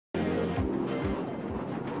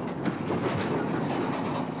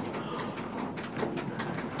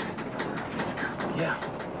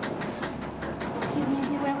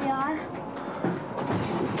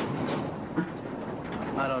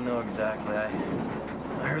don't know exactly. I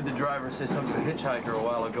heard the driver say something to a hitchhiker a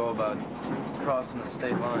while ago about crossing the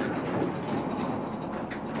state line.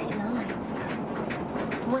 State line?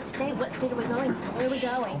 What state? What state are we going to? Where are we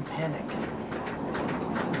going? Don't panic.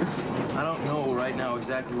 I don't know right now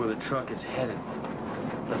exactly where the truck is headed.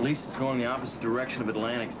 But at least it's going the opposite direction of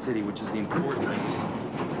Atlantic City, which is the important thing.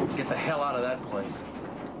 Get the hell out of that place.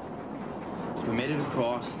 So we made it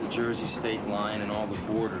across the Jersey state line and all the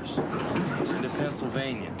borders. Into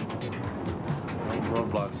Pennsylvania. Late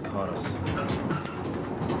roadblocks caught us.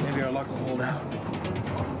 Maybe our luck will hold out.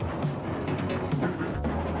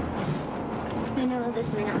 I know this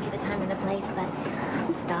may not be the time and the place, but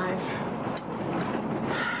I'm starved.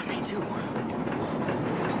 Me too.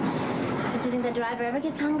 Do you think the driver ever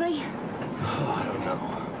gets hungry? Oh, I don't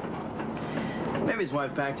know. Maybe his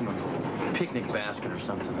wife packed him a picnic basket or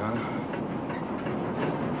something, huh?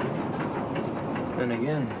 Then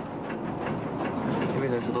again, maybe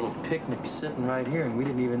there's a little picnic sitting right here and we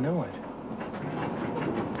didn't even know it.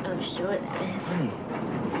 Oh, sure there is. Hey,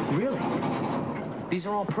 really? These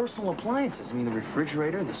are all personal appliances. I mean, the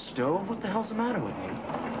refrigerator, the stove. What the hell's the matter with me?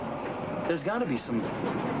 There's got to be some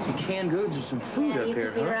canned goods or some food up here,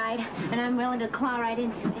 you could be right, and I'm willing to claw right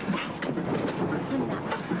into it.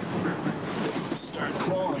 Start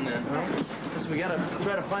clawing then, huh? Guess we gotta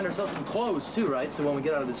try to find ourselves some clothes too, right? So when we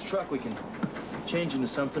get out of this truck, we can change into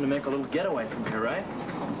something to make a little getaway from here, right?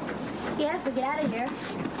 Yes, to get out of here.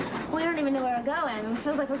 We don't even know where we're going. I mean, it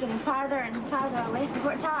feels like we're getting farther and farther away from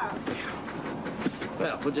Fort Charles.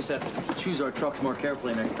 Well, we'll just have to choose our trucks more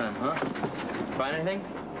carefully next time, huh? Find anything?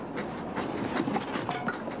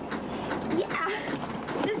 Yeah.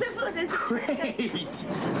 There's some food. Great!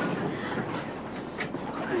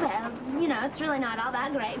 Well, you know, it's really not all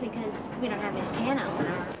that great because we don't have any can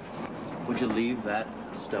opener. Would you leave that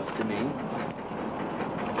stuff to me?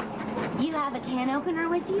 You have a can opener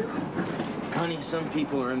with you? Honey, some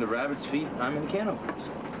people are into rabbit's feet. I'm into can openers.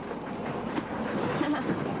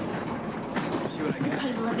 See what I got?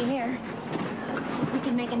 Table over here. We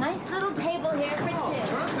can make a nice little table here for two.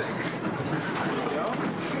 Perfect. There you go.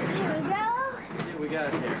 Here we go. See what we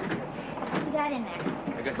got here. What we got in there?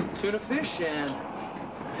 I got some tuna fish and...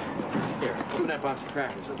 Here, open that box of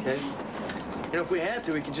crackers, okay? You know, if we had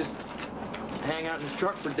to, we could just hang out in this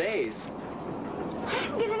truck for days.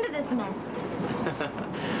 Get into this mess.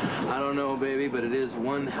 I don't know, baby, but it is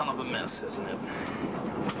one hell of a mess, isn't it?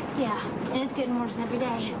 Yeah, and it's getting worse every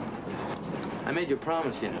day. I made you a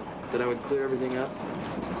promise, you know, that I would clear everything up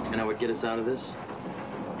and I would get us out of this.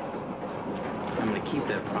 I'm going to keep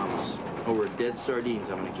that promise. Over dead sardines,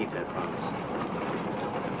 I'm going to keep that promise.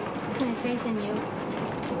 I have faith in you.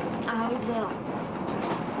 I always will.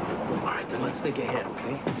 All right, then let's think ahead,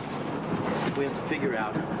 okay? We have to figure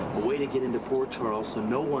out a way to get into Port Charles so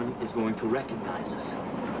no one is going to recognize us.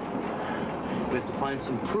 We have to find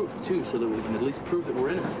some proof, too, so that we can at least prove that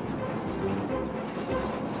we're innocent.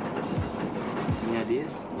 Any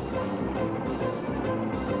ideas?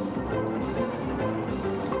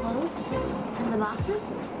 Clothes? Some of the boxes?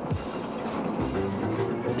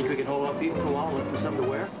 Think we can hold off eating for a while and look for something to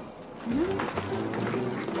wear?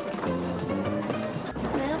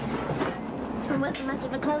 Well, from what much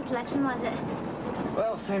of a clothes selection was it?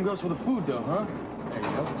 Well, same goes for the food, though, huh? There you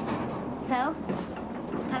go. So?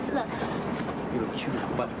 How's it look? You look cute as a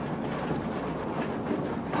button.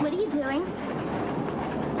 What are you doing?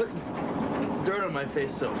 Put dirt on my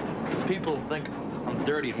face so people think I'm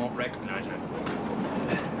dirty and won't recognize me.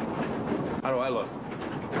 How do I look?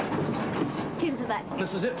 Cute as a button.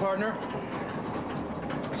 This is it, partner.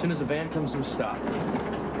 As soon as the van comes to a stop,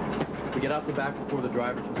 we get out the back before the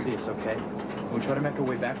driver can see us, okay? And we try to make our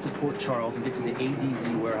way back to Port Charles and get to the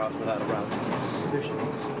ADZ warehouse without arousing suspicion.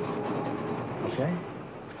 Okay?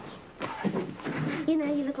 You know,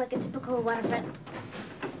 you look like a typical waterfront.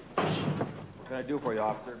 What can I do for you,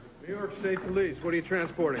 officer? New York State Police, what are you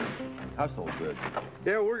transporting? Household goods.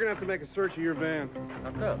 Yeah, we're gonna have to make a search of your van.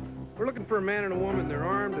 How come? We're looking for a man and a woman. They're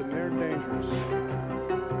armed and they're dangerous.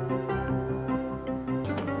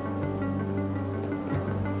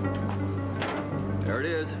 There it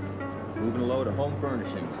is. Moving a load of home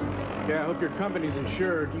furnishings. Yeah, I hope your company's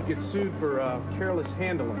insured. You get sued for careless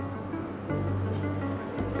handling.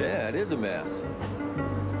 Yeah, it is a mess.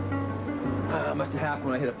 Must have happened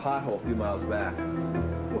when I hit a pothole a few miles back.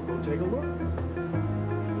 Well, go take a look.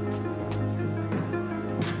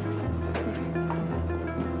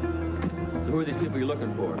 So who are these people you're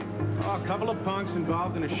looking for? Oh, a couple of punks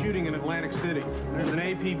involved in a shooting in Atlantic City. There's an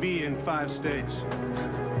APB in 5 states.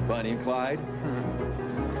 Bonnie and Clyde?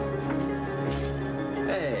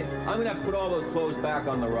 Hey, I'm gonna have to put all those clothes back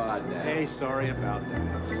on the rod now. Hey, sorry about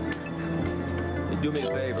that. Did Do me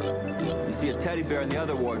a favor. You see a teddy bear in the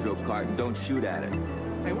other wardrobe cart and don't shoot at it.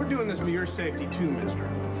 Hey, we're doing this for your safety too, mister.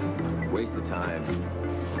 Waste of time.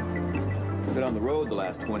 Been on the road the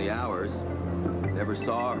last 20 hours. Never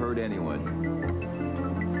saw or heard anyone.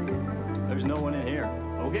 There's no one in here.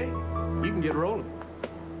 Okay, you can get rolling.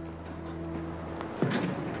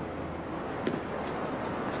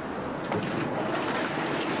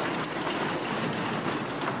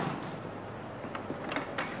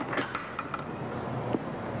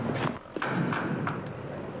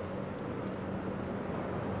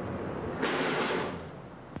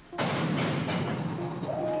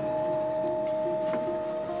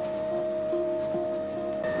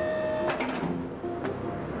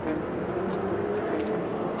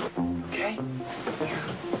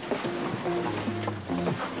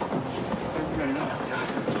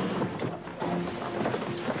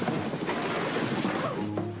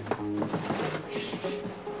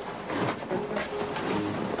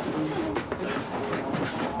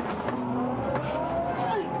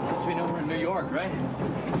 Right?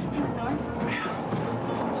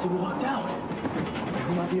 See, we lucked out.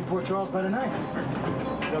 We might be at Port Charles by tonight.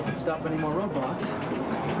 We don't have to stop any more roadblocks.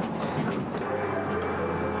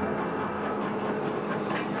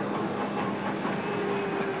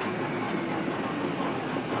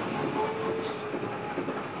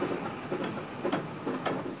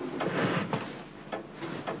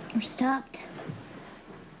 We're stopped.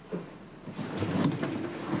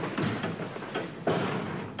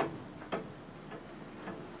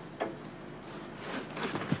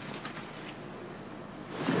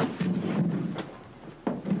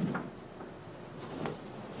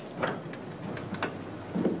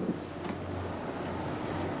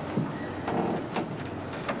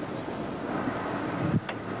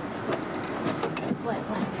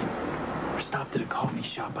 We're stopped at a coffee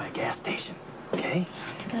shop by a gas station, okay?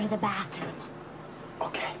 To go to the bathroom.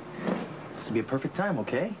 Okay. This will be a perfect time,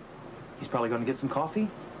 okay? He's probably going to get some coffee.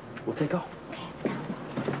 We'll take off. Okay, let's go.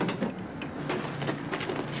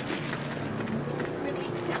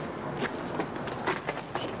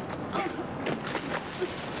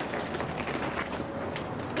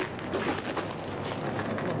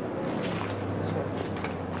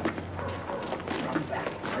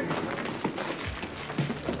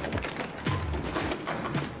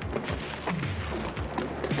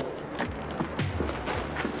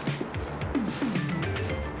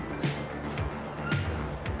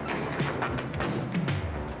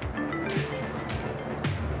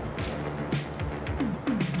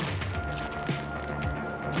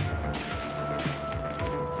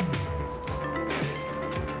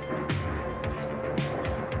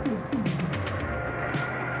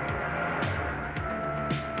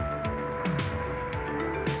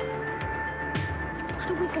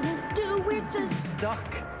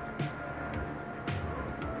 Stuck.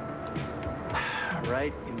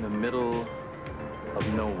 Right in the middle of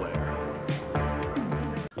nowhere.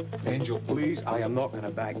 Angel, please, I am not going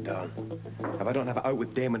to back down. If I don't have it out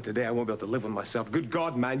with Damon today, I won't be able to live with myself. Good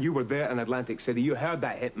God, man, you were there in Atlantic City. You heard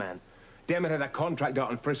that hit, man. Damon had a contract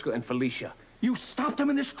out on Frisco and Felicia. You stopped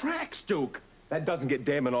him in his tracks, Duke. That doesn't get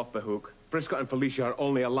Damon off the hook. Frisco and Felicia are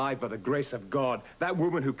only alive by the grace of God. That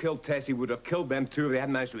woman who killed Tessie would have killed them too if they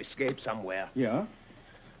hadn't managed to escape somewhere. Yeah?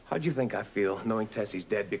 How do you think I feel knowing Tessie's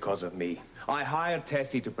dead because of me? I hired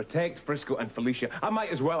Tessie to protect Frisco and Felicia. I might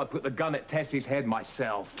as well have put the gun at Tessie's head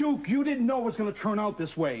myself. Duke, you didn't know it was going to turn out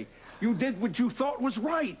this way. You did what you thought was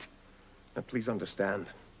right. Now, please understand.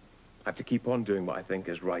 I have to keep on doing what I think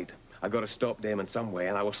is right. I've got to stop Damon some way,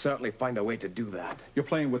 and I will certainly find a way to do that. You're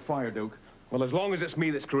playing with fire, Duke. Well, as long as it's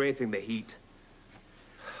me that's creating the heat.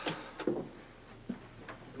 Good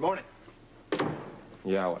morning.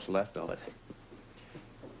 Yeah, what's left of it.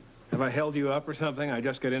 Have I held you up or something? I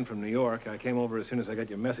just got in from New York. I came over as soon as I got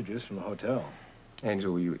your messages from the hotel.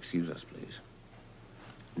 Angel, will you excuse us, please?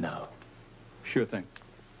 No. Sure thing.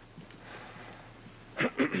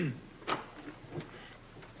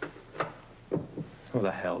 What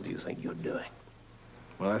the hell do you think you're doing?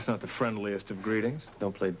 Well, that's not the friendliest of greetings.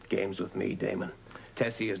 Don't play games with me, Damon.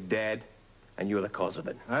 Tessie is dead, and you're the cause of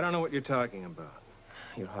it. I don't know what you're talking about.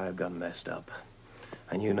 Your hired gun messed up.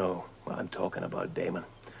 And you know what I'm talking about, Damon.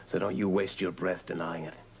 So don't you waste your breath denying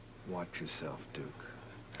it. Watch yourself, Duke.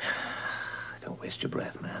 Don't waste your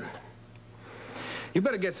breath, man. You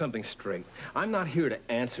better get something straight. I'm not here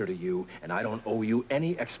to answer to you, and I don't owe you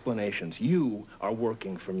any explanations. You are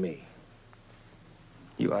working for me.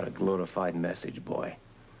 You are a glorified message, boy.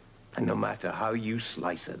 And no matter how you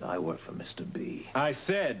slice it, I work for Mr. B. I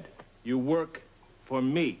said you work for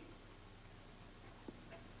me.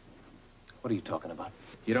 What are you talking about?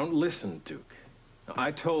 You don't listen, Duke.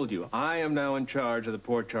 I told you, I am now in charge of the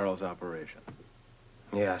Port Charles operation.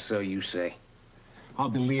 Yeah, so you say. I'll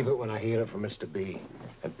believe it when I hear it from Mr. B.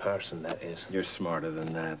 In person, that is. You're smarter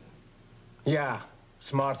than that. Yeah,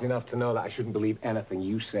 smart enough to know that I shouldn't believe anything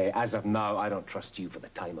you say. As of now, I don't trust you for the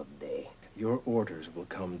time of day. Your orders will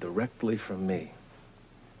come directly from me.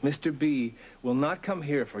 Mr. B will not come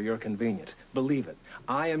here for your convenience. Believe it,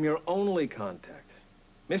 I am your only contact.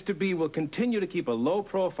 Mr. B will continue to keep a low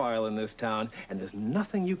profile in this town, and there's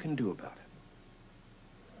nothing you can do about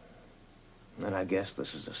it. And I guess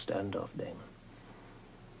this is a standoff, Damon.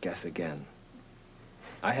 Guess again.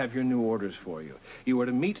 I have your new orders for you. You are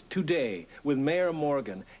to meet today with Mayor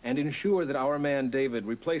Morgan and ensure that our man David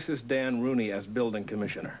replaces Dan Rooney as building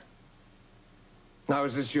commissioner. Now,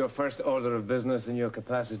 is this your first order of business in your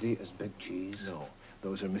capacity as Big Cheese? No,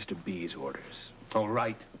 those are Mr. B's orders. Oh,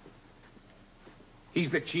 right. He's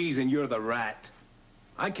the cheese and you're the rat.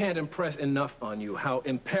 I can't impress enough on you how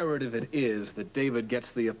imperative it is that David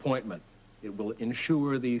gets the appointment. It will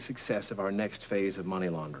ensure the success of our next phase of money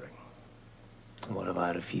laundering. What if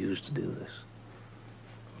I refuse to do this?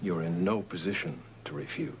 You're in no position to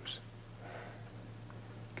refuse.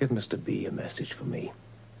 Give Mr. B a message for me.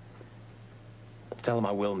 Tell him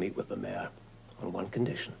I will meet with the mayor on one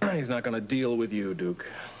condition. He's not going to deal with you, Duke.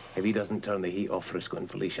 If he doesn't turn the heat off Frisco and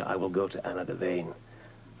Felicia, I will go to Anna Devane,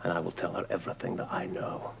 and I will tell her everything that I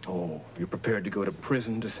know. Oh, you're prepared to go to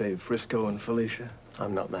prison to save Frisco and Felicia?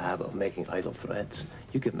 I'm not in the habit of making idle threats.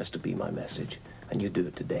 You give Mr. B my message, and you do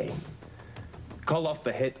it today. Call off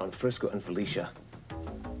the hit on Frisco and Felicia,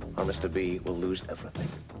 or Mr. B will lose everything.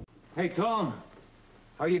 Hey, Tom.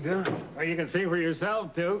 How you doing? Well, you can see for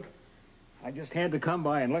yourself, Duke. I just had to come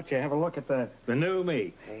by and let you have a look at the new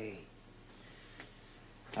me. Hey.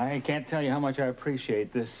 I can't tell you how much I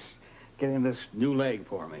appreciate this, getting this new leg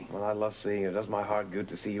for me. Well, I love seeing you. It does my heart good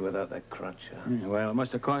to see you without that crutch, huh? Yeah, well, it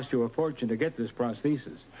must have cost you a fortune to get this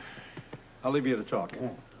prosthesis. I'll leave you to talk. Yeah.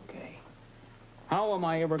 Okay. How am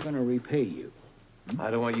I ever going to repay you? I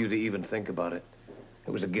don't want you to even think about it.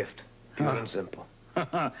 It was a gift, pure and simple.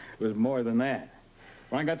 It was more than that.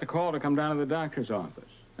 When I got the call to come down to the doctor's office,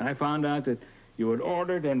 I found out that you had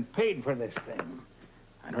ordered and paid for this thing.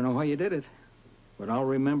 I don't know how you did it, but I'll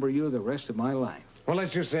remember you the rest of my life. Well,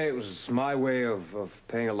 let's just say it was my way of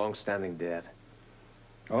paying a long-standing debt.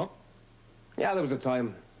 Oh? Yeah, there was a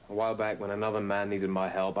time a while back when another man needed my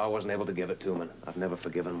help. I wasn't able to give it to him, and I've never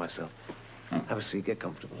forgiven myself. Have a seat. Get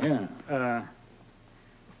comfortable. Yeah.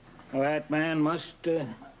 Well, that man must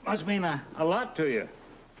mean a lot to you.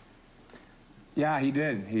 Yeah, he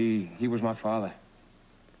did. He was my father.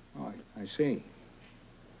 Oh, I see.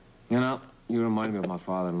 You know, you remind me of my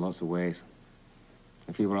father in lots of ways.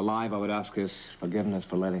 If he were alive, I would ask his forgiveness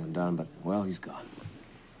for letting him down, but, well, he's gone.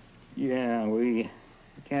 Yeah, we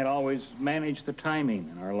can't always manage the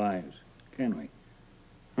timing in our lives, can we?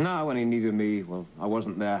 No, when he needed me, well, I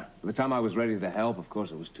wasn't there. By the time I was ready to help, of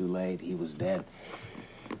course, it was too late. He was dead.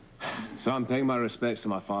 So I'm paying my respects to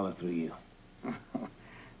my father through you.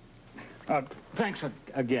 Thanks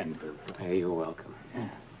again. Hey, you're welcome.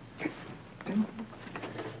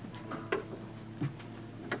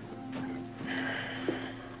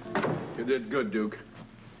 You did good, Duke.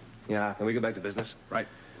 Yeah, can we get back to business? Right.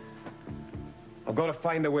 I've got to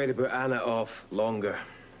find a way to put Anna off longer.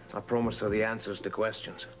 I promised her the answers to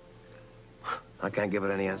questions. I can't give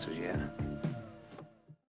her any answers yet.